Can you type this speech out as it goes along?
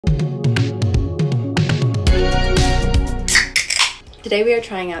Today we are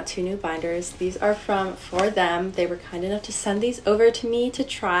trying out 2 new binders. These are from ForThem. They were kind enough to send these over to me to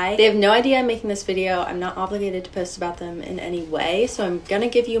try. They have no idea I'm making this video. I'm not obligated to post about them in any way, so I'm gonna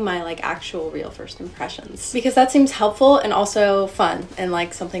give you my like actual real first impressions because that seems helpful and also fun and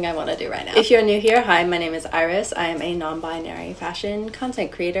like something I want to do right now. If you're new here, hi, my name is Iris. I am a non-binary fashion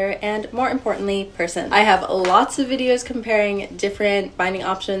content creator and more importantly, person. I have lots of videos comparing different binding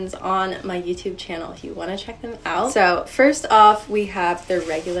options on my YouTube channel if you want to check them out. So first off, we have the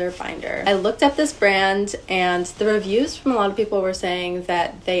regular binder. I looked up this brand and the reviews from a lot of people were saying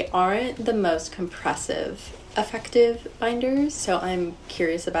that they aren't the most compressive effective binders, so I'm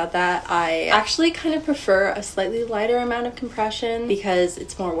curious about that. I actually kind of prefer a slightly lighter amount of compression because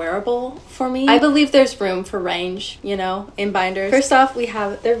it's more wearable for me. I believe there's room for range, you know, in binders. First off, we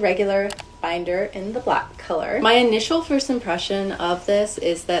have the regular binder in the black color. My initial first impression of this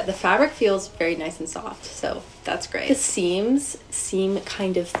is that the fabric feels very nice and soft, so that's great. The seams seem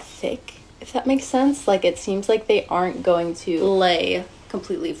kind of thick, if that makes sense. Like it seems like they aren't going to lay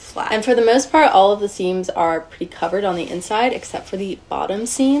completely flat. And for the most part, all of the seams are pretty covered on the inside except for the bottom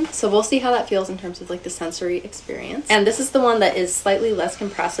seam. So we'll see how that feels in terms of like the sensory experience. And this is the one that is slightly less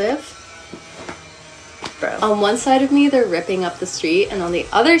compressive. Bro. On one side of me, they're ripping up the street, and on the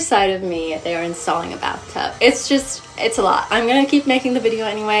other side of me, they are installing a bathtub. It's a lot. I'm gonna keep making the video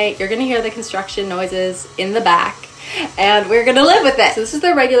anyway. You're gonna hear the construction noises in the back, and we're gonna live with it. So this is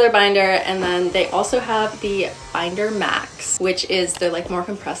the regular binder, and then they also have the Binder Max, which is their like more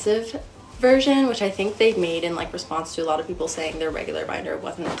compressive version, which I think they made in like response to a lot of people saying their regular binder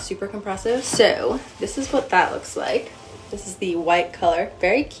wasn't super compressive. So this is what that looks like. This is the white color,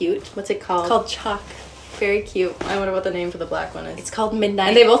 very cute. What's it called? It's called Chalk. Very cute. I wonder what the name for the black one is. It's called Midnight.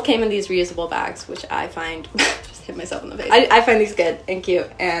 And they both came in these reusable bags, which I find just hit myself in the face. I find these good and cute,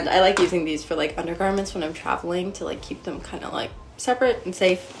 and I like using these for like undergarments when I'm traveling to like keep them kind of like separate and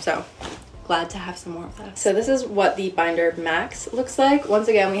safe. So glad to have some more of that. So this is what the Binder Max looks like. Once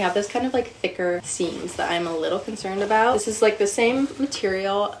again, we have this kind of like thicker seams that I'm a little concerned about. This is like the same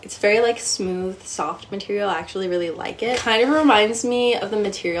material. It's very like smooth, soft material. I actually really like it. Kind of reminds me of the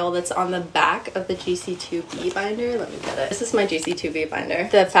material that's on the back of the GC2B binder. Let me get it. This is my GC2B binder.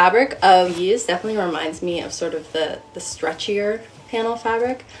 The fabric of these definitely reminds me of sort of the stretchier panel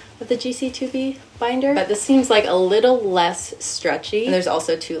fabric of the GC2B binder, but this seems like a little less stretchy, and there's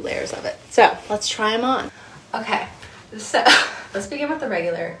also 2 layers of it. So let's try them on. Okay, so let's begin with the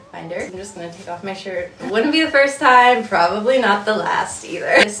regular binder. I'm just gonna take off my shirt. Wouldn't be the first time, probably not the last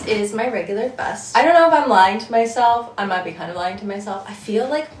either. This is my regular bust. I don't know if I'm lying to myself. I might be kind of lying to myself. I feel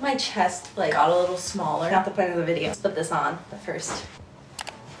like my chest like got a little smaller. Not the point of the video. Let's put this on, but first.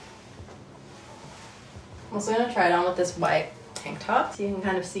 I'm also gonna try it on with this white tank top so you can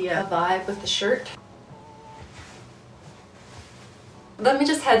kind of see a vibe with the shirt. Let me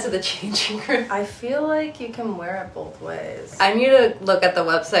just head to the changing room. I feel like you can wear it both ways. I need to look at the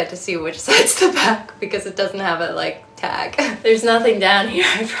website to see which side's the back because it doesn't have a like tag. There's nothing down here,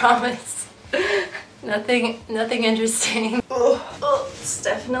 I promise. Nothing interesting. Oh, it's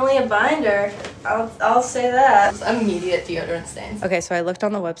definitely a binder. I'll say that. It's immediate deodorant stains. Okay, so I looked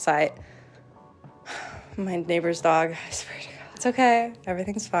on the website. My neighbor's dog, I swear to God. It's okay,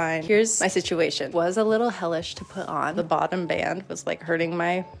 everything's fine. Here's my situation. It was a little hellish to put on. The bottom band was like hurting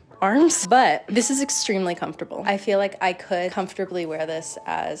my arms, but this is extremely comfortable. I feel like I could comfortably wear this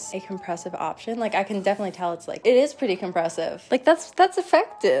as a compressive option. Like I can definitely tell it's like, it is pretty compressive. Like that's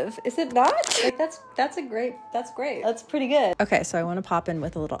effective, is it not? Like that's great. That's pretty good. Okay, so I want to pop in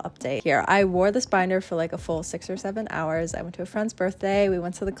with a little update here. I wore this binder for like a full 6 or 7 hours. I went to a friend's birthday, we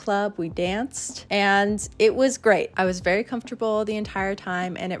went to the club, we danced, and it was great. I was very comfortable the entire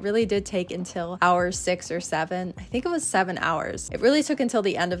time, and it really did take until hour 6 or 7. I think it was 7 hours. It really took until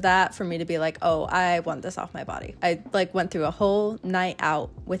the end of that for me to be like, oh, I want this off my body. I like went through a whole night out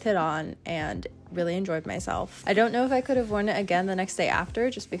with it on and really enjoyed myself. I don't know if I could have worn it again the next day after,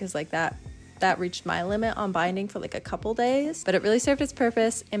 just because like that reached my limit on binding for like a couple days, but it really served its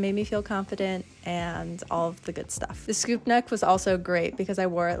purpose. It made me feel confident and all of the good stuff. The scoop neck was also great because I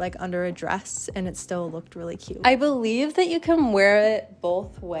wore it like under a dress and it still looked really cute. I believe that you can wear it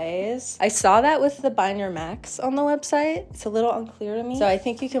both ways. I saw that with the Binder Max on the website. It's a little unclear to me. So I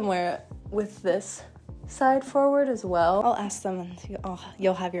think you can wear it with this side forward as well. I'll ask them and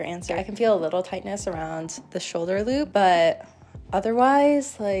you'll have your answer. I can feel a little tightness around the shoulder loop, but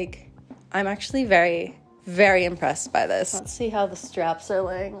otherwise, like, I'm actually very, very impressed by this. Let's see how the straps are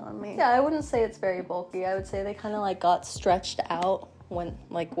laying on me. Yeah, I wouldn't say it's very bulky. I would say they kind of like got stretched out when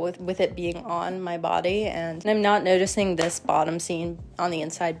like with it being on my body, and I'm not noticing this bottom seam on the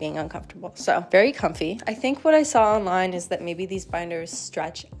inside being uncomfortable. So very comfy. I think what I saw online is that maybe these binders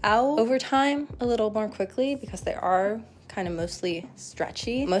stretch out over time a little more quickly because they are kind of mostly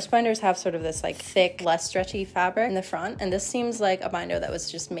stretchy. Most binders have sort of this like thick, less stretchy fabric in the front, and this seems like a binder that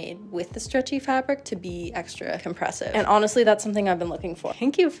was just made with the stretchy fabric to be extra compressive. And honestly, that's something I've been looking for.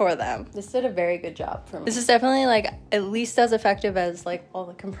 Thank you ForThem. This did a very good job for me. This is definitely like at least as effective as like all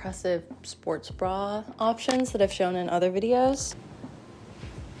the compressive sports bra options that I've shown in other videos.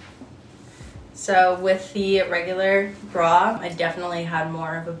 So with the regular bra, I definitely had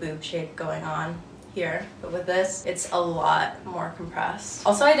more of a boob shape going on here, but with this, it's a lot more compressed.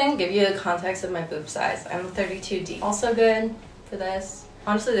 Also, I didn't give you the context of my boob size. I'm 32D. Also good for this.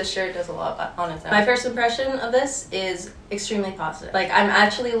 Honestly, this shirt does a lot on its own. My first impression of this is extremely positive. Like, I'm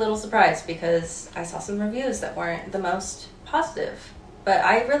actually a little surprised because I saw some reviews that weren't the most positive. But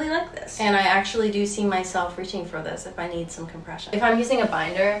I really like this. And I actually do see myself reaching for this if I need some compression. If I'm using a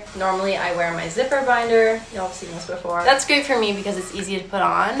binder, normally I wear my zipper binder. Y'all have seen this before. That's great for me because it's easy to put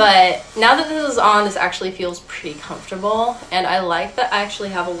on. But now that this is on, this actually feels pretty comfortable. And I like that I actually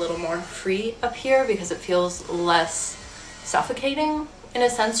have a little more free up here because it feels less suffocating in a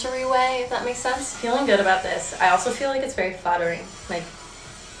sensory way, if that makes sense. Feeling good about this. I also feel like it's very flattering. Like,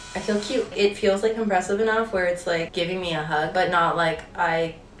 I feel cute. It feels like compressive enough where it's like giving me a hug, but not like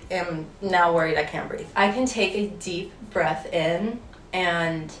I am now worried I can't breathe. I can take a deep breath in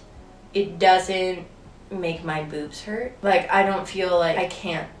and it doesn't make my boobs hurt. Like, I don't feel like I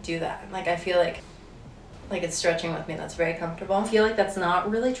can't do that. Like, I feel like it's stretching with me. That's very comfortable. I feel like that's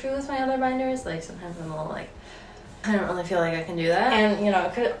not really true with my other binders. Like, sometimes I'm a little like, I don't really feel like I can do that. And you know,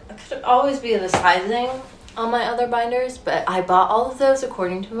 it could always be the sizing on my other binders, but I bought all of those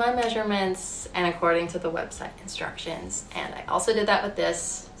according to my measurements and according to the website instructions, and I also did that with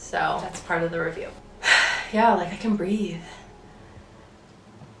this, so that's part of the review. Yeah, like I can breathe.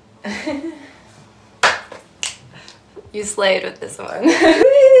 You slayed with this one.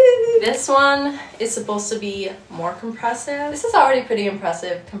 This one is supposed to be more compressive. This is already pretty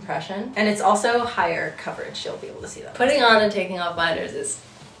impressive compression, and it's also higher coverage. You'll be able to see that. Putting on and taking off binders is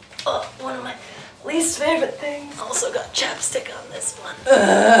one of my least favorite things. Also got chapstick on this one.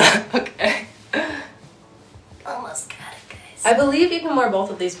 Okay. Almost got it, guys. I believe you can wear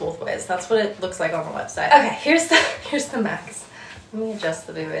both of these both ways. That's what it looks like on the website. Okay, here's the max. Let me adjust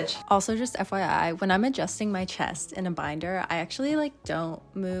the boobage. Also, just FYI, when I'm adjusting my chest in a binder, I actually like don't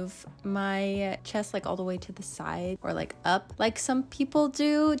move my chest like all the way to the side or like up like some people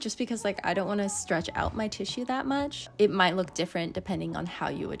do, just because like I don't want to stretch out my tissue that much. It might look different depending on how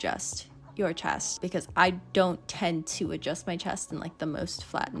you adjust your chest, because I don't tend to adjust my chest in like the most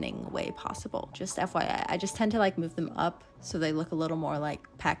flattening way possible. Just FYI, I just tend to like move them up so they look a little more like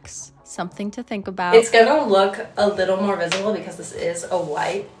pecs. Something to think about. It's gonna look a little more visible because this is a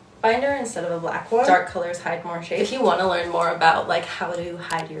white binder instead of a black one. Dark colors hide more shape. If you want to learn more about like how to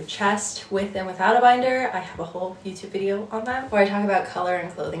hide your chest with and without a binder, I have a whole YouTube video on that where I talk about color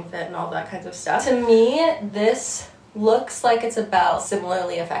and clothing fit and all that kinds of stuff. To me, this looks like it's about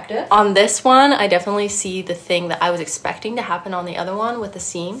similarly effective. On this one, I definitely see the thing that I was expecting to happen on the other one with the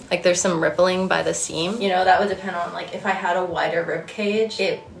seam. Like there's some rippling by the seam. You know, that would depend on like if I had a wider rib cage,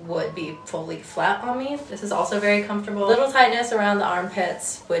 it would be fully flat on me. This is also very comfortable. Little tightness around the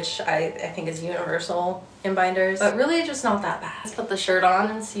armpits, which I think is universal in binders, but really just not that bad. Let's put the shirt on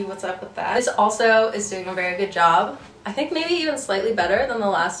and see what's up with that. This also is doing a very good job. I think maybe even slightly better than the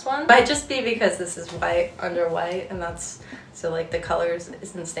last one. Might just be because this is white under white, and that's, so like the colors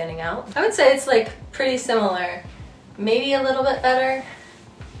isn't standing out. I would say it's like pretty similar, maybe a little bit better,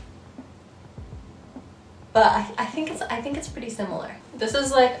 but I think it's pretty similar. This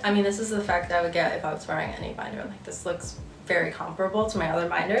is like, I mean, this is the effect I would get if I was wearing any binder. Like this looks very comparable to my other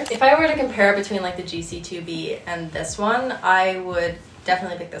binders. If I were to compare between like the GC2B and this one, I would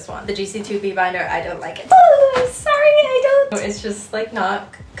definitely pick this one. The GC2B binder, I don't like it. Oh, sorry, I don't. It's just like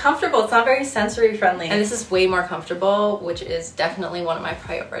not comfortable. It's not very sensory friendly. And this is way more comfortable, which is definitely one of my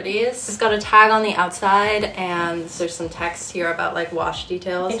priorities. It's got a tag on the outside and there's some text here about like wash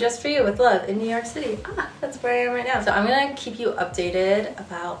details. And just for you with love in New York City. That's where I am right now. So I'm gonna keep you updated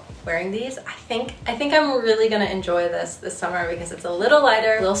about wearing these. I think I'm really gonna enjoy this summer because it's a little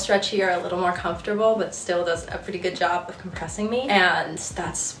lighter, a little stretchier, a little more comfortable, but still does a pretty good job of compressing me. And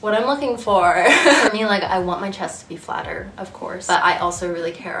that's what I'm looking for. For me, like I want my chest to be flatter, of course, but I also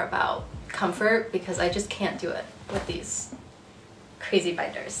really care about comfort because I just can't do it with these crazy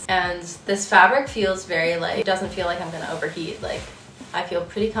binders. And this fabric feels very like, it doesn't feel like I'm gonna overheat. Like I feel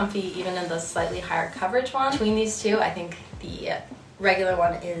pretty comfy even in the slightly higher coverage one. Between these two, I think the regular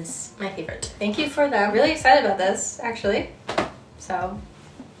one is my favorite. Thank you for them. Really excited about this, actually. So,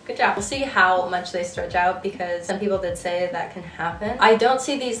 good job. We'll see how much they stretch out because some people did say that can happen. I don't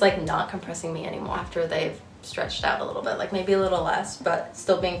see these like not compressing me anymore after they've stretched out a little bit, like maybe a little less, but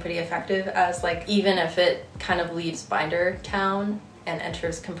still being pretty effective as like even if it kind of leaves binder town and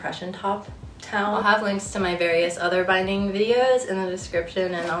enters compression top town. I'll have links to my various other binding videos in the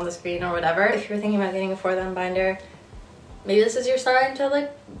description and on the screen or whatever. If you're thinking about getting a ForThem binder, maybe this is your sign to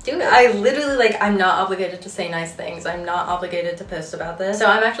like do it. I literally like, I'm not obligated to say nice things. I'm not obligated to post about this. So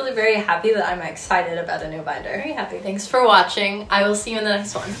I'm actually very happy that I'm excited about a new binder. Very happy. Thanks for watching. I will see you in the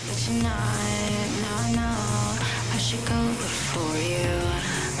next one.